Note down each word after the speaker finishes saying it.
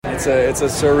it's a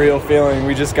surreal feeling.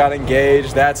 We just got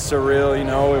engaged. That's surreal, you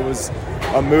know. It was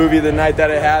a movie the night that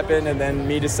it happened, and then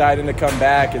me deciding to come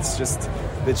back. It's just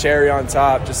the cherry on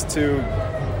top. Just two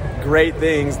great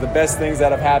things, the best things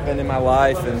that have happened in my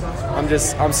life, and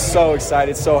I'm so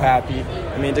excited, so happy.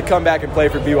 I mean, to come back and play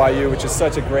for BYU, which is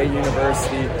such a great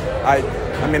university,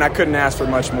 I mean, I couldn't ask for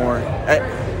much more.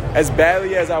 As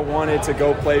badly as I wanted to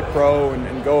go play pro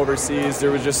and go overseas,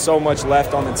 there was just so much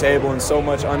left on the table and so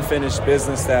much unfinished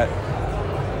business that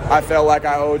I felt like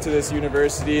I owed to this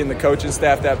university and the coaching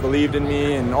staff that believed in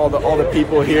me and all the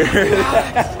people here.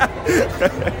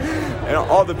 And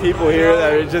all the people here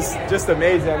that are just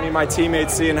amazing. I mean, my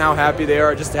teammates, seeing how happy they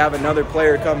are just to have another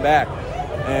player come back.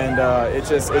 And it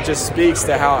just speaks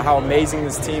to how amazing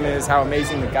this team is, how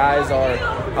amazing the guys are,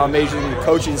 how amazing the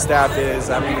coaching staff is.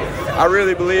 I mean, I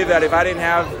really believe that if I didn't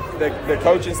have the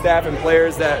coaching staff and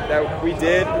players that we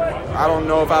did, I don't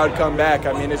know if I would come back.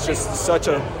 I mean, it's just such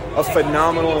a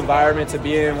phenomenal environment to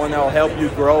be in, one that will help you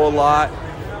grow a lot.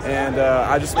 And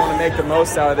I just want to make the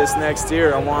most out of this next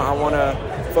year. I want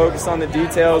to focus on the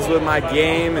details with my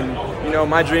game, and you know,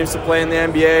 my dreams to play in the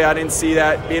NBA. I didn't see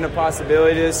that being a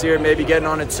possibility this year. Maybe getting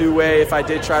on a two-way if I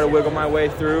did try to wiggle my way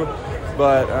through,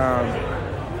 but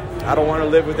I don't want to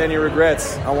live with any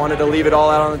regrets. I wanted to leave it all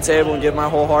out on the table and give my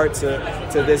whole heart to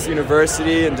this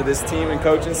university and to this team and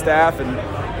coaching staff and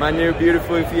my new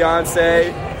beautiful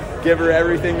fiancé. Give her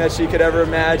everything that she could ever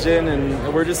imagine,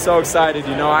 and we're just so excited.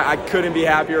 You know, I couldn't be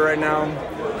happier right now.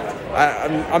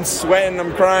 I'm sweating,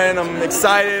 I'm crying, I'm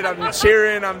excited, I'm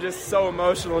cheering, I'm just so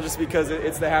emotional just because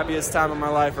it's the happiest time of my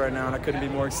life right now, and I couldn't be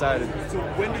more excited. So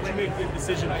when did you make the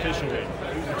decision officially?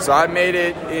 So I made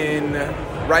it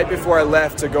right before I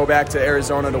left to go back to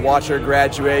Arizona to watch her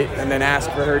graduate and then ask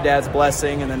for her dad's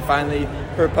blessing and then finally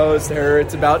propose to her.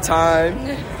 It's about time.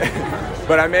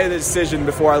 But I made the decision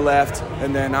before I left,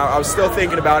 and then I was still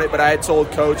thinking about it, but I had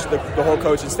told Coach, the whole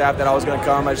coaching staff, that I was going to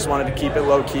come. I just wanted to keep it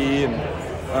low-key,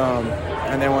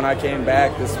 and then when I came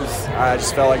back, I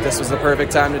just felt like this was the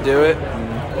perfect time to do it.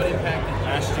 What impact did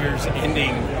last year's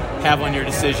ending have on your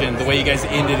decision, the way you guys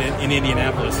ended it in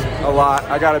Indianapolis? A lot.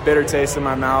 I got a bitter taste in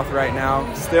my mouth right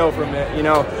now, still from it. You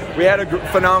know, we had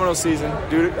a phenomenal season.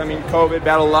 COVID,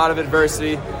 battled a lot of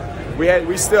adversity.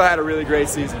 We still had a really great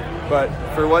season. But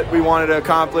for what we wanted to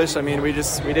accomplish, I mean, we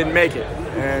didn't make it.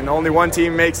 And only one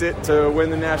team makes it to win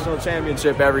the national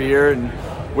championship every year, and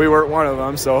we weren't one of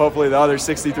them. So hopefully the other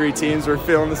 63 teams were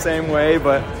feeling the same way.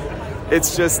 But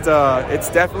it's just it's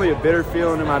definitely a bitter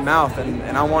feeling in my mouth,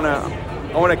 and I want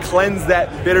to cleanse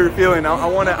that bitter feeling. I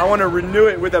want to renew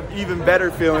it with an even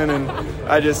better feeling, and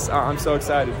I'm so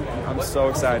excited. I'm so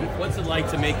excited. What's it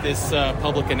like to make this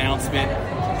public announcement?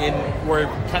 We're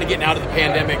kind of getting out of the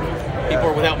pandemic. People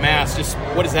are without masks. Just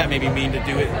what does that maybe mean to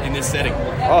do it in this setting?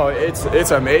 Oh,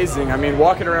 it's amazing. I mean,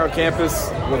 walking around campus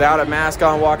without a mask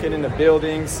on, walking into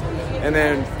buildings, and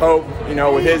then Pope, you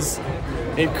know, with his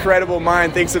incredible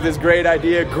mind, thinks of this grand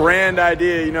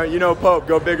idea. You know, Pope,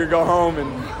 go big or go home.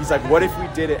 And he's like, what if we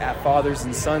did it at Fathers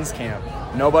and Sons camp?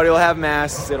 Nobody will have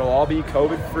masks. It'll all be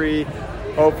COVID-free.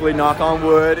 Hopefully, knock on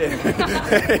wood,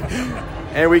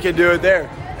 and we can do it there.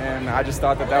 And I just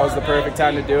thought that was the perfect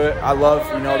time to do it. I love,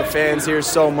 you know, the fans here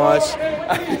so much.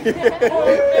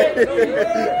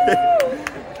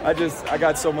 I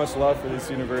got so much love for this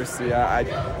university.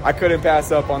 I couldn't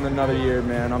pass up on another year,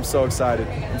 man. I'm so excited.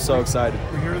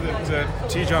 We hear that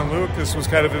T. John Lucas was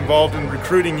kind of involved in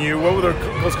recruiting you. What were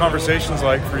those conversations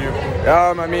like for you?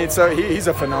 I mean, so he's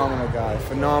a phenomenal guy,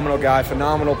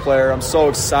 phenomenal player. I'm so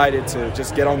excited to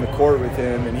just get on the court with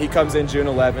him. And he comes in June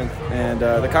 11th, and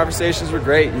the conversations were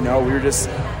great. You know,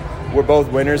 we're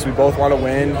both winners. We both want to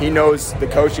win. He knows the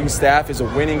coaching staff is a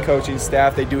winning coaching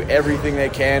staff. They do everything they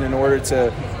can in order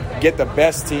to get the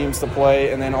best teams to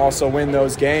play and then also win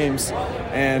those games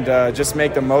and just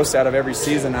make the most out of every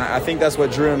season. I think that's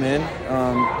what drew him in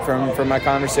from my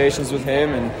conversations with him,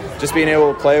 and just being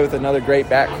able to play with another great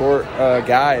backcourt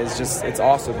guy is just, it's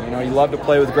awesome. You know, you love to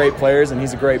play with great players, and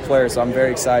he's a great player, so I'm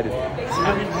very excited.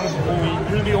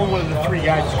 You're the only one of the three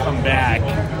guys to come back.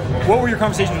 What were your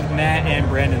conversations with Matt and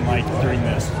Brandon like during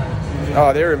this?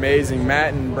 Oh, they were amazing.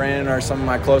 Matt and Brandon are some of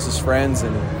my closest friends,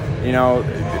 and, you know,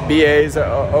 BA's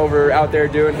out there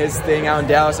doing his thing out in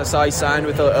Dallas. I saw he signed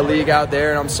with a league out there,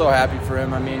 and I'm so happy for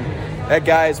him. I mean, that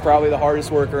guy is probably the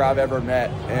hardest worker I've ever met.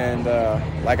 And,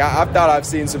 I thought I've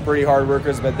seen some pretty hard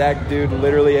workers, but that dude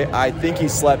literally, I think he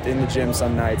slept in the gym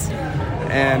some nights.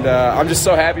 And I'm just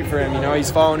so happy for him. You know,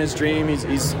 he's following his dream.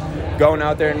 He's going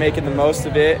out there and making the most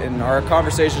of it. And our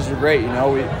conversations were great. You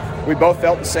know, we both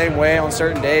felt the same way on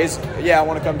certain days. Yeah, I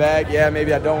want to come back. Yeah,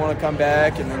 maybe I don't want to come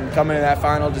back. And then coming to that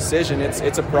final decision,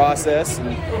 it's a process.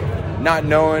 And not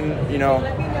knowing,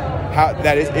 how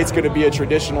that it's going to be a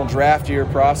traditional draft year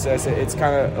process. It's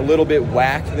kind of a little bit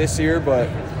whack this year, but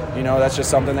that's just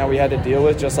something that we had to deal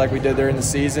with, just like we did during the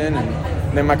season.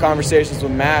 And then my conversations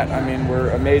with Matt, were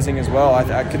amazing as well.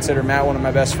 I consider Matt one of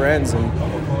my best friends,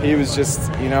 and he was just,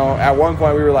 at one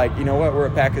point we were like, you know what, we're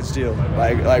a package deal.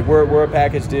 Like we're a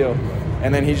package deal.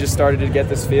 And then he just started to get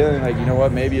this feeling like, you know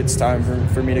what, maybe it's time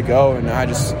for me to go. And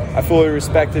I fully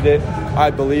respected it. I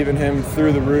believe in him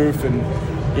through the roof. And,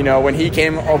 when he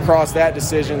came across that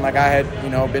decision, like I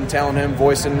had, been telling him,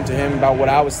 voicing to him about what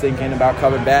I was thinking about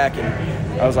coming back.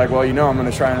 And I was like, well, I'm going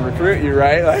to try and recruit you,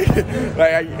 right?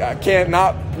 I can't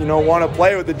not, want to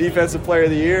play with the Defensive Player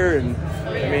of the Year. And,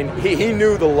 he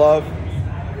knew the love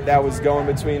that was going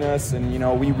between us. And,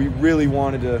 we really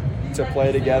wanted to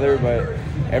play together. But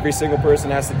every single person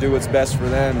has to do what's best for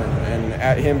them. And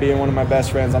at him being one of my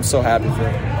best friends, I'm so happy for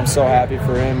him. I'm so happy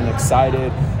for him and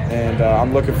excited. And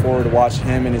I'm looking forward to watching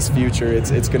him in his future.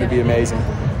 It's going to be amazing.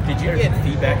 Did you get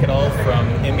feedback at all from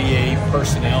NBA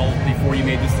personnel before you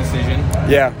made this decision?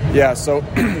 Yeah. So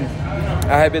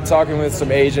I had been talking with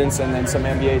some agents, and then some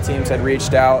NBA teams had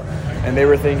reached out, and they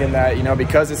were thinking that,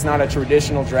 because it's not a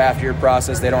traditional draft year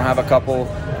process, they don't have a couple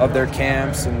of their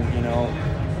camps and,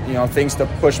 things to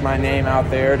push my name out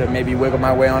there to maybe wiggle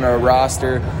my way onto a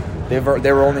roster. They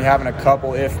were only having a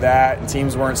couple, if that, and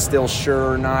teams weren't still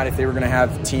sure or not if they were going to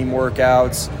have team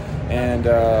workouts. And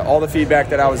all the feedback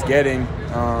that I was getting,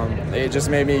 it just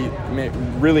made me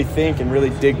really think and really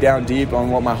dig down deep on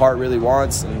what my heart really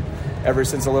wants. And ever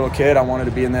since a little kid, I wanted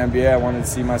to be in the NBA. I wanted to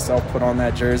see myself put on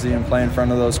that jersey and play in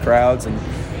front of those crowds. And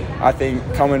I think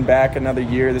coming back another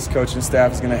year, this coaching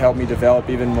staff is going to help me develop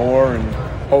even more and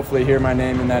hopefully hear my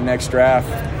name in that next draft.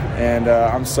 And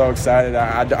I'm so excited.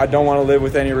 I don't want to live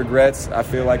with any regrets. I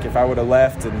feel like if I would have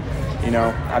left and,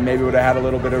 I maybe would have had a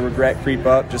little bit of regret creep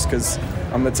up just because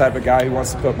I'm the type of guy who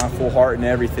wants to put my full heart in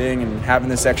everything. And having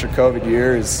this extra COVID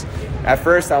year is, at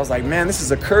first I was like, man, this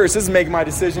is a curse. This is making my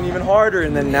decision even harder.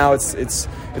 And then now it's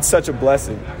such a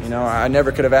blessing. I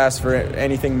never could have asked for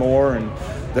anything more. And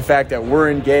the fact that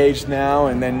we're engaged now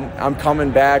and then I'm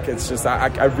coming back, it's just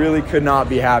I really could not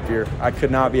be happier. I could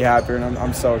not be happier, and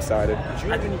I'm so excited. Did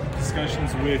you have any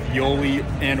discussions with Yoli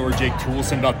and or Jake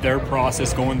Toolson about their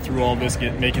process going through all this,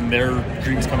 making their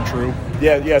dreams come true?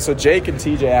 Yeah. So Jake and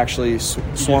TJ actually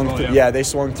swung through. Yeah, they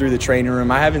swung through the training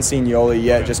room. I haven't seen Yoli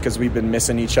yet just because we've been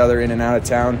missing each other in and out of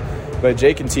town. But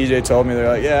Jake and TJ told me, they're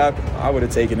like, yeah, I would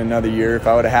have taken another year if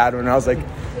I would have had one. And I was like,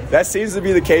 that seems to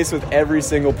be the case with every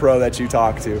single pro that you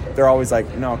talk to. They're always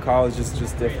like, no, college is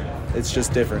just different. It's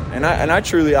just different. And I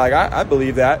truly, I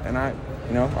believe that. And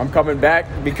I'm coming back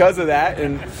because of that.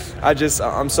 And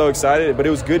I'm so excited. But it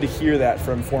was good to hear that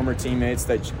from former teammates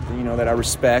that, that I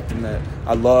respect and that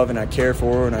I love and I care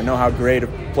for. And I know how great of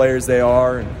players they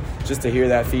are. And just to hear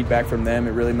that feedback from them,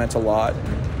 it really meant a lot.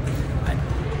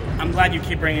 I'm glad you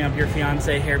keep bringing up your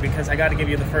fiancé here because I got to give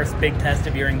you the first big test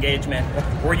of your engagement.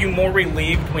 Were you more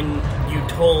relieved when you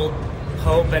told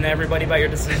Hope and everybody about your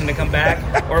decision to come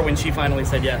back, or when she finally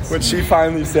said yes? When she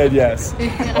finally said yes.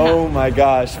 Oh my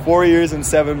gosh, 4 years and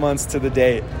 7 months to the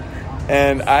date.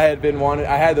 And I had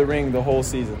the ring the whole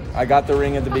season. I got the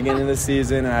ring at the beginning of the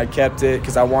season, and I kept it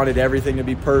because I wanted everything to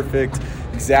be perfect,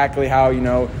 exactly how,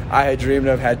 I had dreamed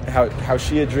of, how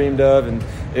she had dreamed of, and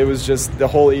it was just, the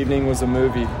whole evening was a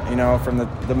movie, from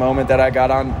the moment that I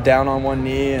got down on one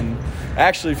knee, and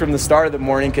actually from the start of the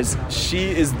morning, because she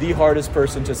is the hardest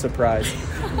person to surprise.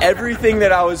 Everything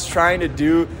that I was trying to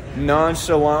do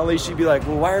nonchalantly, she'd be like,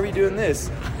 well, why are we doing this?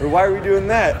 Or why are we doing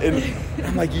that? And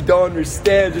I'm like, you don't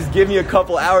understand. Just give me a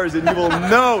couple hours and you will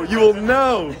know. You will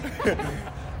know.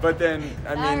 But then,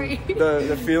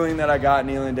 the feeling that I got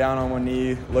kneeling down on one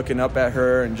knee, looking up at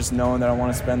her, and just knowing that I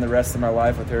want to spend the rest of my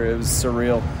life with her, it was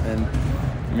surreal. And,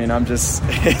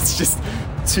 it's just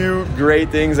two great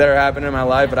things that are happening in my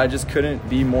life, but I just couldn't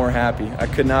be more happy. I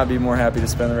could not be more happy to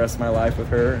spend the rest of my life with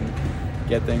her and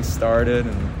get things started,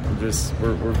 and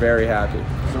we're very happy.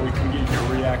 So we can get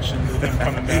your reaction to them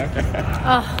coming back?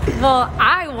 Well,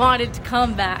 I wanted to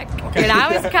come back, and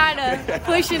I was kind of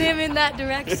pushing him in that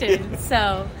direction.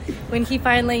 So when he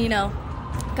finally,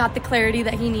 got the clarity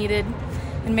that he needed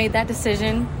and made that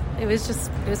decision, it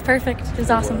was perfect. It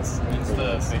was awesome. When's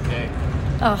the big day?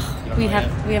 Oh, we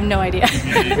have no idea.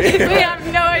 We have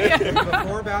no idea.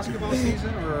 Before basketball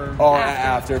season or? Oh,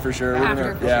 after for sure.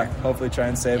 After, We're gonna, hopefully try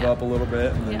and save up a little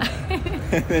bit and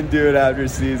and then do it after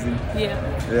season. Yeah.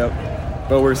 Yep.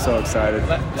 But we're so excited.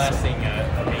 Last thing,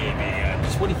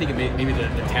 just what do you think of maybe the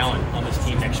talent on this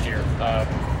team next year?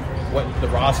 What the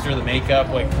roster, the makeup,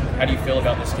 how do you feel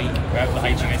about this team? The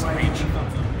heights you guys can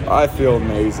reach? I feel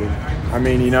amazing.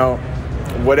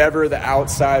 whatever the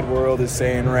outside world is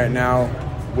saying right now,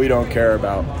 we don't care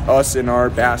about. Us in our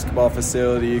basketball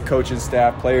facility, coaching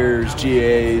staff, players,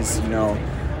 GAs,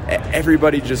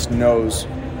 everybody just knows,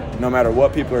 no matter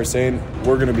what people are saying,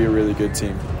 we're going to be a really good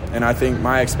team. And I think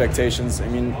my expectations,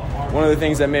 one of the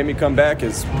things that made me come back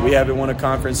is we haven't won a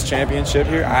conference championship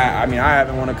here. I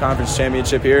haven't won a conference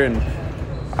championship here, and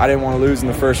I didn't want to lose in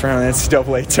the first round of the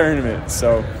NCAA tournament.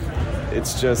 So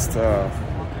it's just, the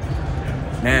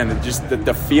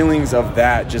feelings of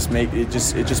that just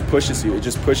pushes you. It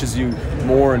just pushes you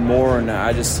more and more, and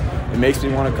it makes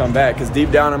me want to come back, because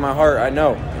deep down in my heart, I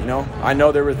know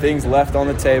there were things left on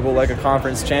the table, like a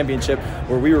conference championship,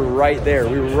 where we were right there.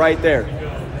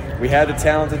 We had the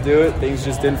talent to do it. Things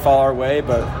just didn't fall our way.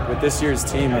 But with this year's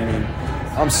team,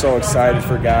 I'm so excited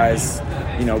for guys,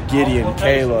 Gideon,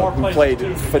 Caleb, who played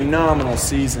phenomenal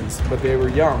seasons, but they were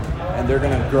young, and they're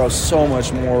going to grow so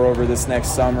much more over this next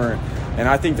summer. And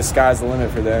I think the sky's the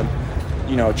limit for them.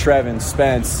 Trevin,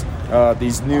 Spence,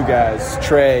 these new guys,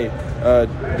 Trey,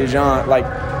 Dijon,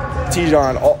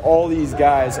 Tijon, all these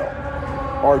guys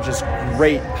are just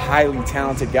great, highly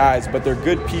talented guys, but they're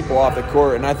good people off the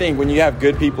court. And I think when you have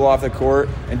good people off the court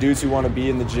and dudes who want to be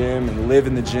in the gym and live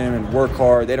in the gym and work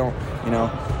hard, they don't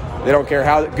care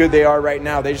how good they are right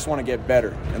now. They just want to get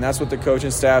better. And that's what the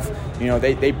coaching staff,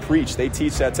 they preach. They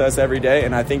teach that to us every day.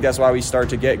 And I think that's why we start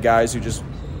to get guys who just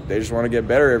want to get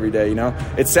better every day.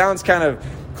 It sounds kind of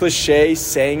cliche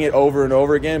saying it over and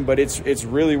over again, but it's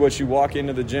really what you walk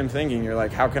into the gym thinking. You're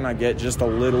like, how can I get just a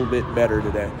little bit better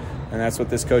today? And that's what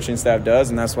this coaching staff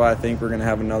does, and that's why I think we're going to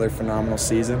have another phenomenal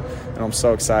season. And I'm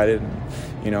so excited.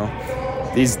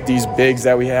 These bigs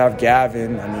that we have,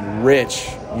 Gavin, Rich,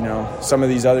 some of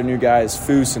these other new guys,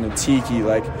 Foose and Atiki,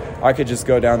 I could just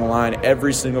go down the line.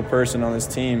 Every single person on this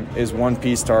team is one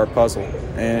piece to our puzzle.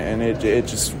 And it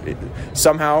just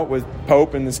somehow with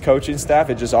Pope and this coaching staff,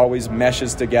 it just always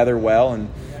meshes together well. And,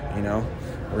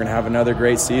 we're going to have another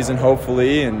great season,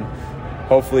 hopefully, and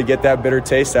hopefully get that bitter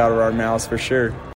taste out of our mouths for sure.